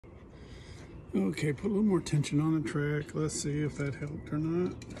Okay, put a little more tension on the track. Let's see if that helped or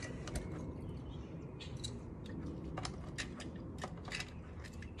not.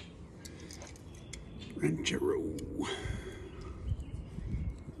 Ranchero.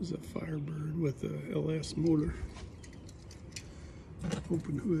 This is a Firebird with a LS motor.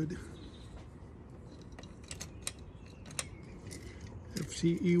 Open hood.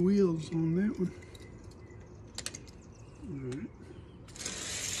 FCE wheels on that one. Alright.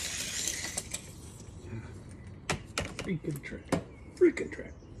 Freaking track. Freaking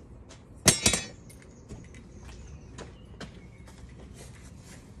track.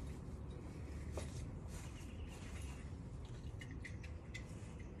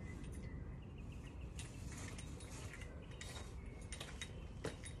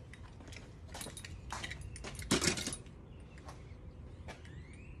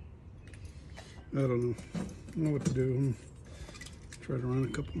 I don't know what to do. Try to run a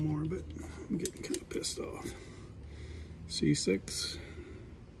couple more, but I'm getting kind of pissed off. C6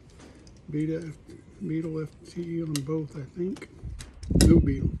 Beetle FT on both, I think. No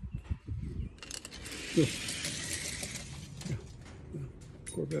Beetle. Oh. Yeah.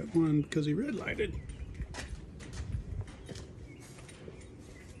 Corvette won because he red lighted.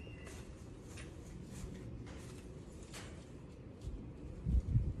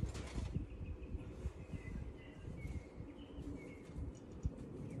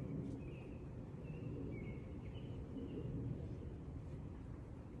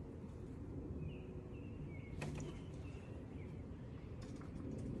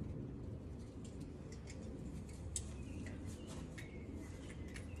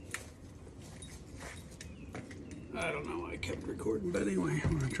 I don't know why I kept recording, but anyway,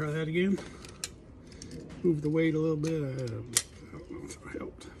 I'm gonna try that again. Move the weight a little bit. I don't know if it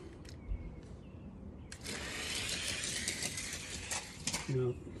helped. You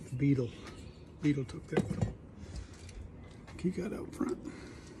know, Beetle took that one. He got out front.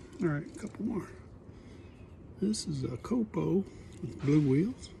 All right, a couple more. This is a Copo with blue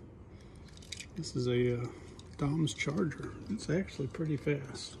wheels. This is a Dom's Charger. It's actually pretty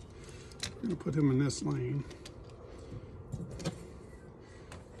fast. We're gonna put him in this lane.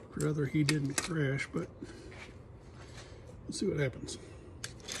 Rather he didn't crash, but let's see what happens.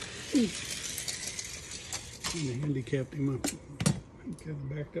 Ooh. And I handicapped him up. He kind of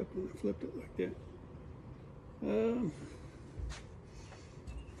backed up when I flipped it like that.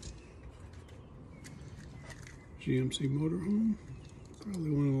 GMC Motorhome.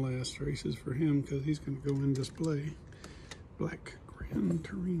 Probably one of the last races for him because he's going to go in display. Black Gran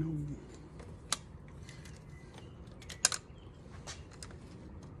Torino.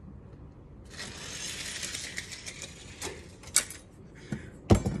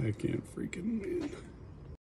 I can't freaking win.